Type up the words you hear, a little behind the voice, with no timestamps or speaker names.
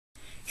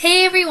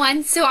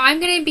everyone, so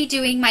I'm going to be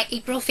doing my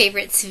April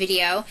favorites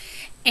video,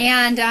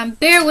 and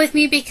bear with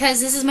me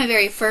because this is my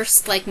very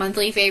first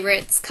monthly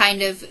favorites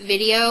kind of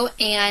video,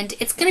 and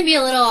it's going to be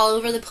a little all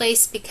over the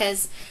place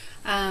because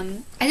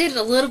I did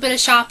a little bit of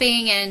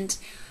shopping and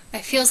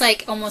it feels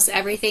like almost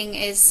everything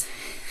is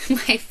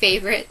my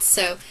favorite,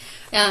 so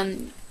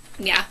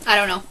yeah, I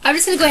don't know. I'm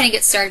just going to go ahead and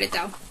get started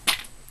though.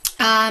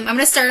 I'm going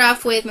to start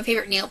off with my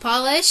favorite nail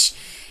polish,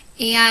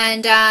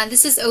 and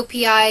this is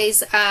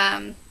OPI's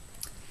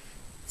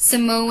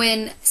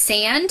Samoan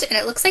Sand, and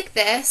it looks like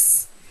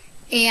this.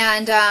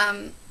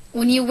 And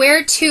when you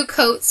wear two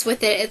coats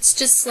with it, it's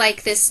just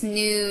like this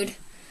nude,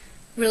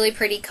 really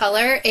pretty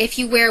color. If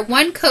you wear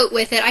one coat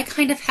with it, I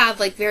kind of have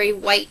like very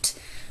white,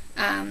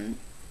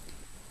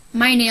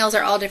 my nails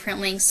are all different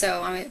lengths,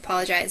 so I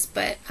apologize,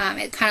 but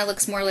it kind of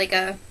looks more like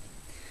a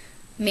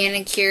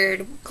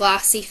manicured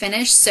glossy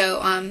finish,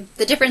 so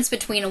the difference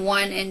between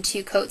one and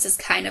two coats is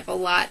kind of a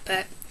lot,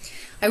 but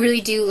I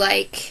really do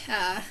like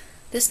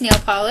this nail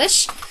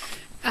polish.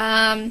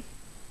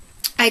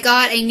 I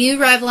got a new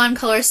Revlon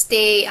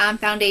Colorstay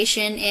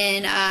foundation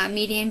in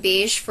medium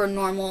beige for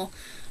normal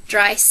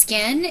dry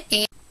skin,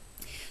 and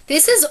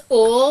this is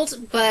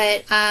old,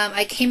 but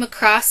I came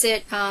across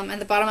it at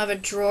the bottom of a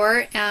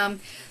drawer.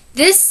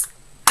 This,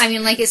 I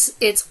mean, like,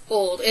 it's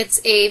old. It's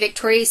a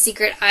Victoria's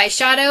Secret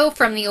eyeshadow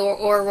from the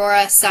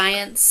Aurora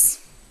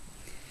Science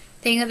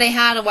thing that they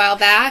had a while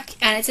back,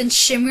 and it's in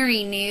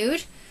shimmery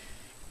nude,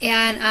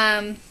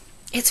 and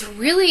it's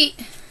really,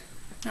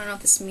 I don't know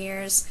if this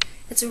mirrors,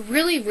 it's a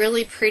really,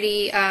 really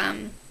pretty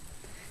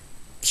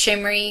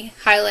shimmery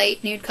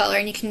highlight nude color,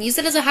 and you can use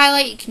it as a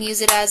highlight, you can use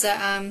it as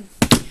a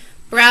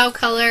brow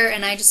color,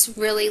 and I just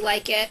really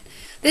like it.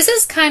 This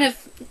is kind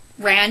of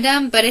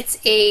random, but it's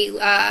a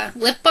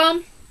lip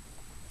balm,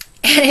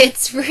 and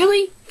it's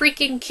really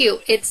freaking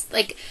cute. It's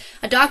like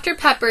a Dr.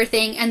 Pepper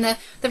thing, and the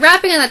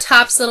wrapping on the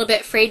top's a little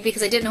bit frayed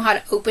because I didn't know how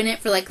to open it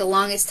for like the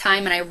longest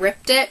time, and I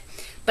ripped it,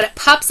 but it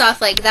pops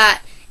off like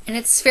that, and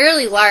it's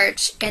fairly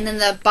large, and then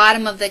the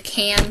bottom of the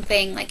can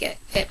thing, like it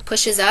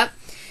pushes up,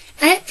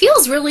 and it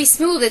feels really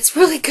smooth. It's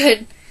really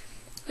good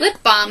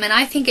lip balm, and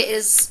I think it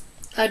is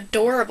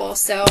adorable,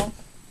 so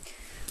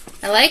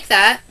I like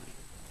that.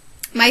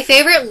 My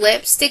favorite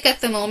lipstick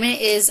at the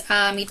moment is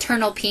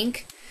Eternal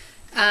Pink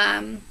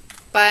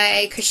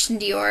by Christian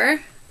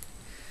Dior.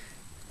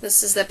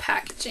 This is the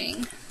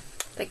packaging,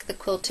 like the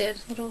quilted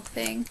little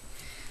thing.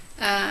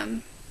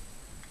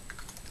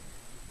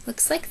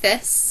 Looks like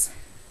this.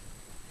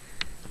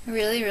 I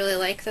really, really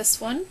like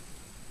this one.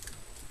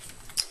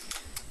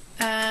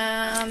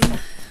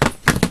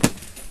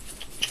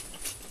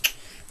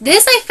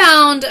 This I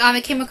found,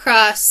 I came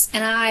across,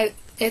 and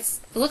it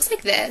looks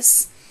like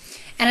this.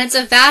 And it's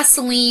a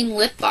Vaseline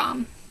lip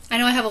balm. I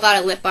know I have a lot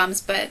of lip balms,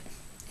 but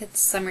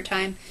it's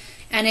summertime.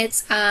 And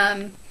it's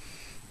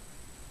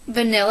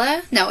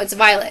vanilla. No, it's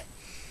violet.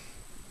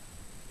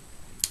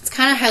 It's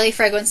kind of highly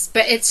fragranced,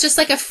 but it's just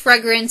like a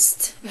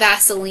fragranced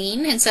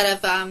Vaseline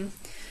instead of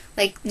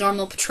like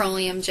normal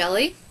petroleum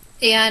jelly.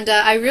 And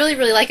I really,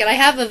 really like it. I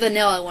have a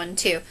vanilla one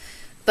too.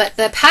 But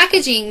the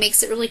packaging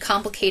makes it really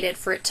complicated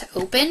for it to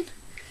open.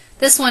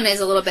 This one is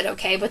a little bit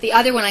okay, but the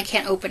other one I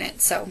can't open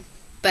it. So,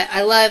 but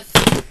I love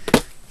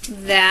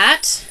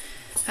that.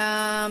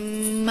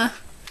 I'm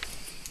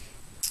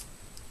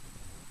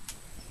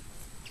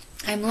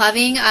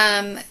loving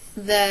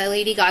the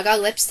Lady Gaga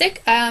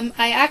lipstick. I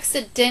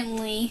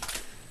accidentally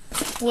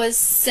was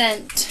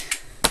sent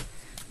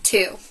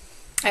two.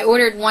 I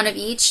ordered one of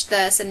each,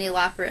 the Cyndi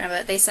Lauper,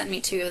 but they sent me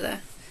two of the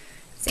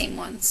same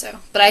one. So,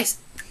 but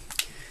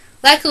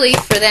luckily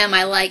for them,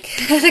 I like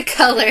the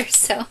color.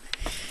 So,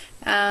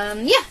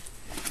 yeah.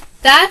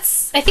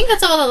 I think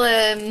that's all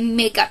the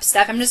makeup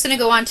stuff. I'm just going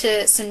to go on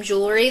to some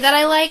jewelry that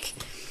I like.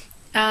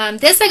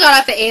 This I got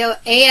off of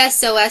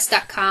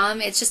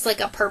ASOS.com. It's just like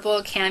a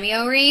purple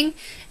cameo ring,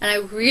 and I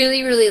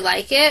really, really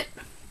like it.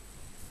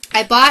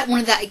 I bought one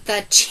of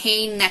the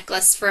chain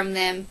necklace from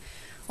them.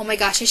 Oh my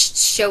gosh, I should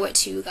show it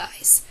to you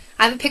guys.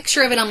 I have a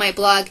picture of it on my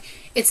blog.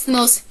 It's the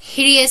most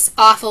hideous,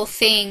 awful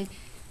thing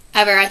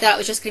ever. I thought it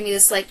was just going to be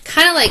this, like,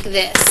 kind of like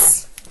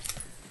this,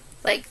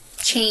 like,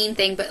 chain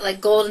thing, but like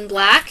gold and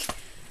black.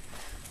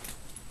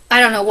 I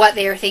don't know what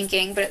they were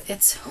thinking, but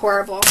it's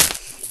horrible.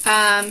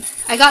 I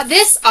got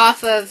this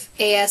off of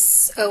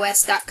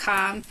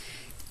ASOS.com,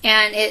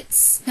 and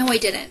it's, no I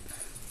didn't.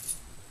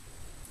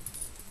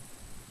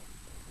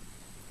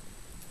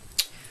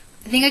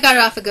 I think I got it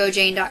off of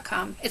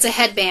GoJane.com. It's a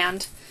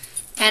headband,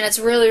 and it's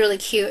really, really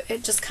cute.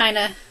 It just kind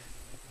of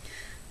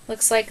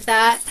looks like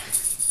that.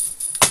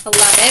 I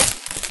love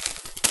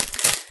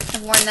it.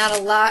 I've worn that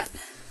a lot.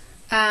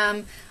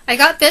 I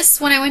got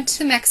this when I went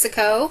to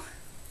Mexico,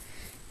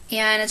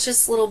 and it's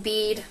just a little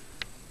bead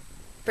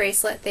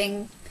bracelet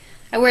thing.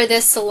 I wear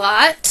this a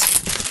lot.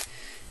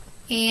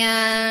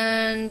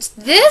 And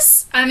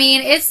this, I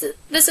mean,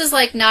 this is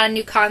like not a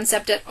new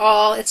concept at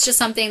all. It's just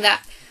something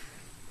that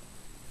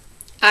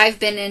I've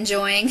been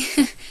enjoying.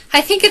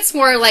 I think it's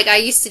more like, I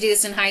used to do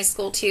this in high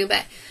school too,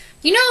 but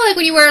you know, like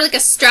when you wear like a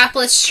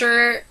strapless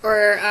shirt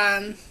or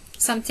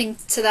something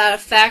to that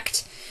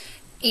effect.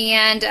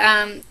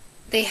 And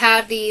they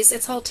have these,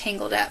 it's all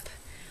tangled up,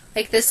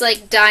 like this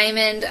like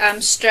diamond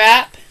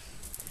strap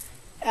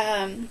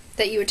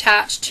that you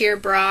attach to your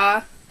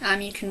bra.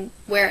 You can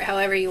wear it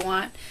however you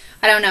want.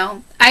 I don't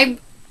know. I'm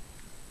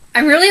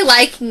really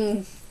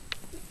liking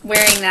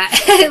wearing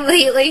that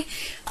lately.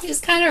 It's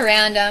just kind of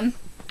random.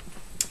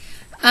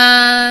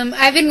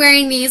 I've been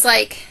wearing these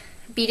like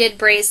beaded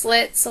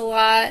bracelets a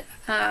lot.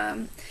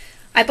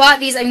 I bought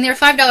these, I mean, they're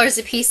 $5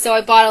 a piece, so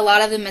I bought a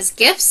lot of them as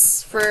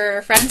gifts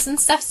for friends and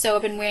stuff, so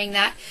I've been wearing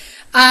that.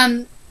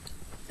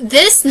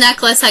 This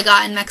necklace I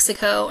got in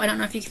Mexico, I don't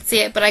know if you can see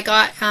it, but I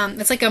got,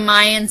 it's like a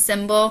Mayan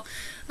symbol,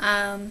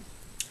 and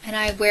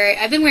I wear it,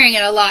 I've been wearing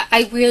it a lot.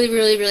 I really,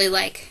 really, really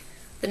like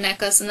the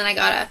necklace, and then I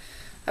got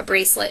a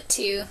bracelet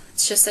too.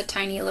 It's just a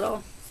tiny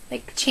little,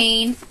 like,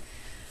 chain.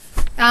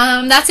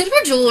 That's it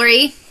for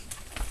jewelry.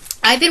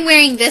 I've been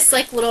wearing this,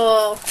 like,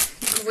 little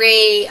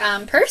gray,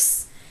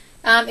 purse.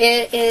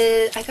 It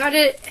is, I got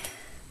it,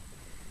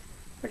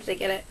 where did I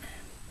get it?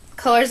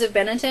 Colors of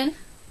Benetton.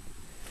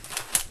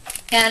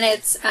 And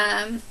it's,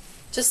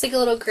 just like a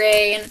little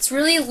gray, and it's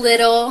really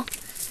little.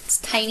 It's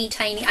tiny,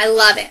 tiny. I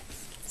love it.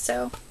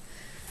 So,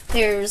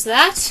 there's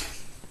that.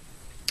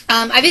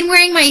 I've been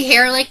wearing my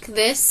hair like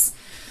this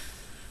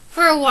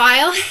for a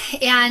while,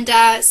 and,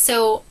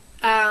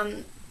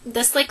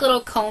 this like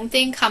little comb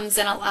thing comes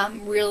in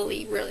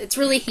really, it's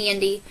really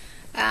handy.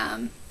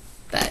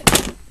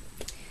 But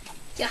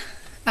yeah,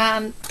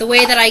 the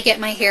way that I get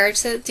my hair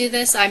to do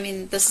this, I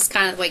mean, this is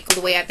kind of like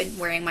the way I've been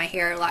wearing my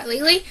hair a lot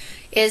lately,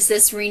 is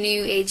this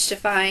Renew Age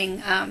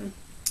Defying,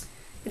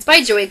 it's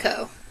by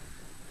Joico.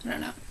 I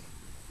don't know.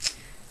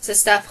 So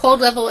stuff, hold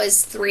level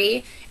is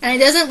 3, and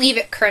it doesn't leave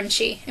it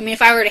crunchy. I mean,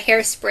 if I were to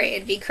hairspray,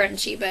 it'd be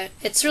crunchy, but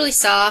it's really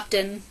soft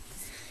and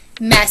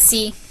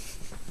messy.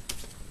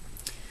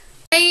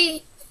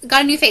 I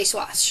got a new face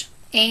wash,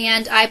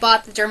 and I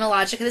bought the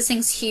Dermalogica. This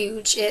thing's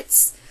huge.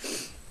 It's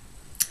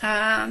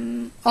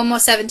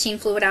almost 17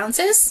 fluid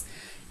ounces,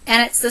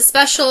 and it's the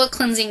special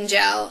cleansing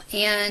gel,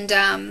 and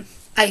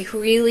I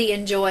really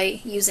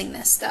enjoy using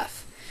this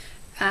stuff.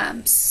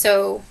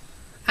 So,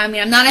 I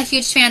mean, I'm not a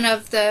huge fan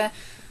of the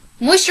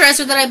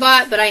moisturizer that I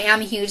bought, but I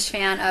am a huge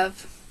fan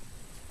of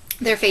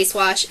their face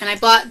wash, and I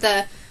bought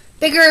the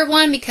bigger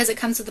one because it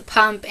comes with a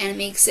pump and it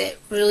makes it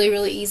really,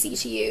 really easy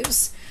to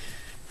use.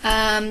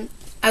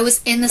 I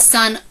was in the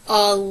sun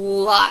a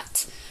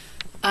lot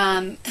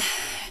in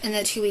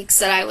the 2 weeks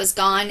that I was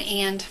gone,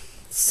 and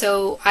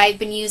so I've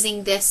been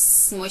using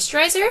this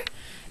moisturizer.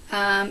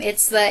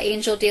 It's the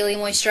Angel Daily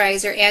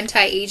Moisturizer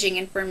Anti-Aging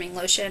and Firming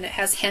Lotion. It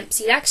has hemp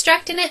seed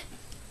extract in it.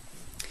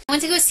 I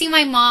went to go see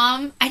my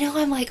mom. I know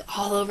I'm like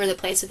all over the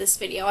place with this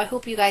video. I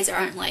hope you guys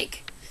aren't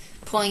like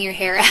pulling your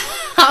hair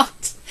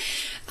out.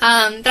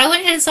 But I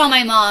went and saw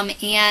my mom,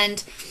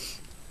 and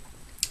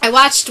I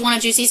watched one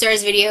of Juicy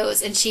Star's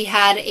videos, and she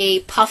had a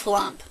puff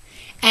lump,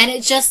 and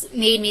it just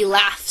made me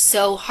laugh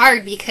so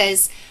hard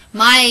because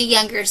my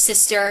younger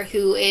sister,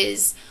 who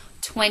is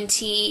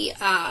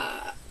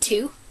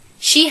 22,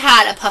 she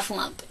had a puff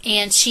lump,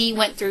 and she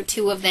went through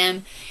 2 of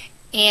them,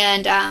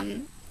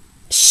 and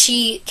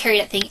she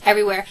carried that thing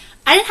everywhere.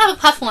 I didn't have a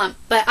puff lump,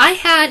 but I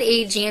had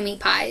a Jammy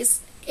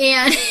Pies,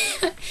 and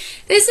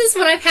this is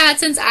what I've had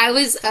since I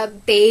was a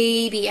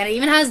baby, and it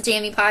even has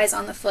Jammy Pies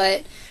on the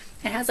foot.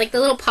 It has like the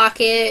little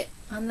pocket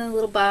on the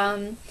little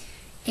bum,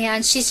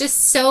 and she's just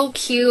so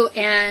cute,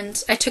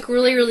 and I took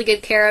really, really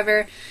good care of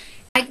her.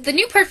 The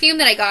new perfume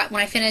that I got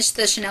when I finished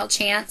the Chanel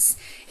Chance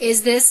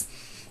is this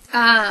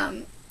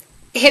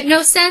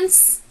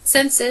Hypnosenses,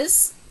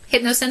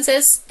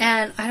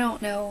 and I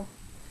don't know,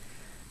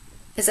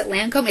 is it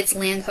Lancome? It's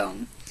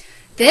Lancome.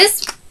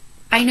 This,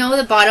 I know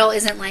the bottle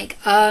isn't like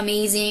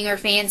amazing or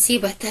fancy,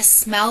 but the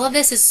smell of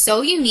this is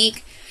so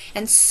unique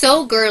and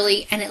so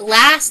girly, and it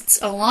lasts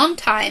a long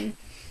time,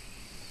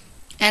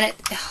 and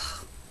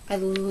I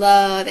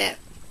love it.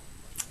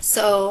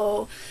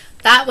 So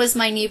that was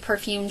my new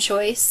perfume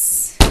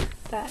choice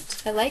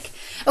that I like.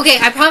 Okay,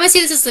 I promise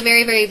you this is the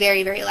very, very,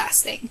 very, very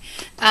last thing.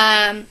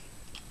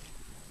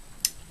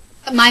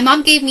 My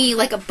mom gave me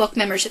like a book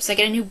membership, so I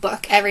get a new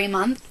book every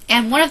month,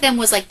 and one of them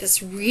was like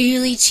this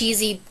really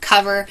cheesy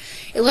cover.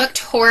 It looked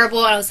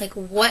horrible, and I was like,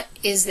 what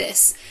is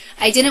this?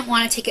 I didn't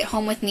want to take it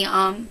home with me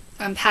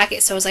unpack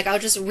it, so I was like, I'll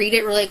just read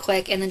it really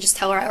quick and then just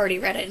tell her I already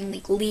read it and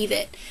like leave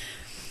it.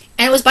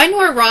 And it was by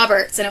Nora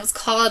Roberts, and it was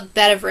called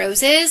Bed of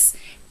Roses,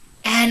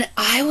 and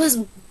I was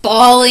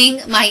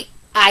bawling my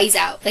eyes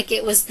out. Like,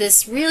 it was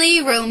this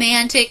really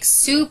romantic,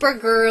 super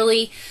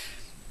girly,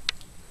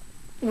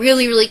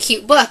 really, really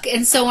cute book.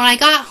 And so when I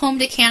got home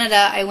to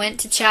Canada, I went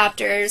to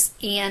Chapters,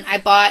 and I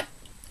bought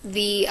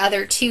the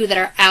other 2 that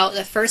are out,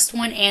 the first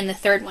one and the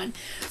third one.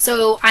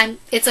 So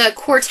it's a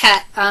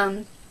quartet,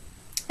 and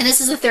this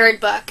is the 3rd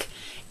book.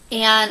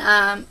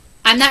 And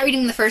I'm not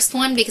reading the first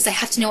one because I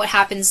have to know what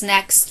happens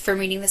next from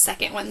reading the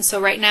second one.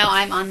 So right now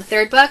I'm on the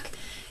 3rd book,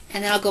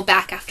 and then I'll go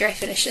back after I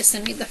finish this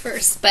and read the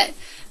first. But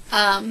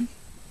I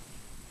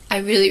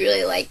really,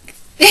 really like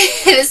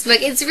this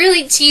book. It's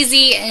really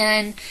cheesy,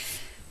 and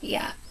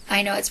yeah,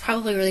 I know it's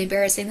probably really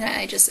embarrassing that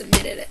I just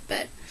admitted it,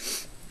 but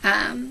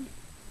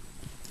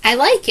I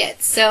like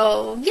it.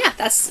 So yeah,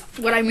 that's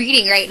what I'm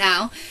reading right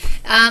now.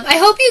 I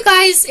hope you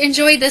guys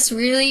enjoyed this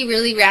really,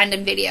 really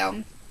random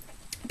video.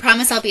 I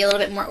promise I'll be a little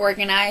bit more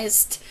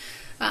organized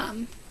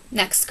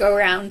next go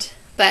around.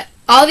 But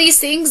all these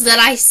things that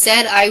I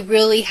said, I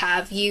really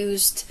have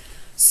used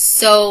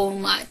so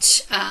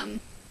much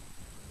on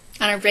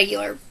a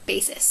regular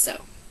basis.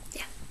 So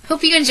yeah,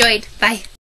 hope you enjoyed. Bye.